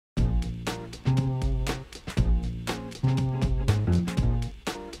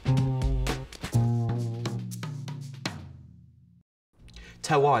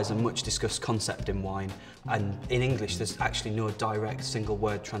Terroir is a much discussed concept in wine, and in English there's actually no direct single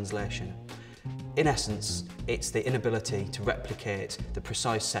word translation. In essence, it's the inability to replicate the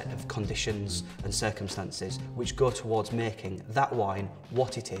precise set of conditions and circumstances which go towards making that wine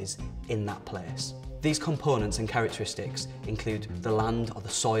what it is in that place. These components and characteristics include the land or the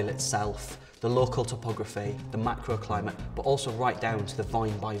soil itself, the local topography, the macroclimate, but also right down to the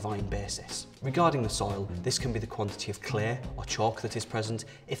vine by vine basis. Regarding the soil, this can be the quantity of clay or chalk that is present,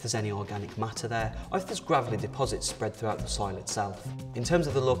 if there's any organic matter there, or if there's gravelly deposits spread throughout the soil itself. In terms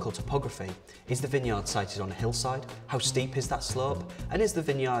of the local topography, is the vineyard sited on a hillside? How steep is that slope? And is the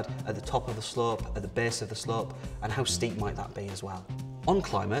vineyard at the top of the slope, at the base of the slope? And how steep might that be as well? On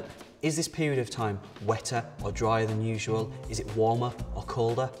climate, is this period of time wetter or drier than usual? Is it warmer or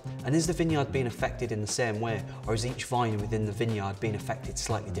colder? And is the vineyard being affected in the same way, or is each vine within the vineyard being affected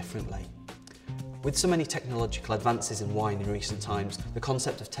slightly differently? With so many technological advances in wine in recent times, the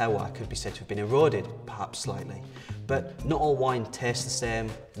concept of terroir could be said to have been eroded, perhaps slightly. But not all wine tastes the same,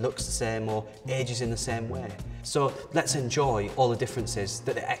 looks the same, or ages in the same way. So let's enjoy all the differences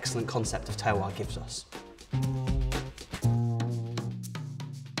that the excellent concept of terroir gives us.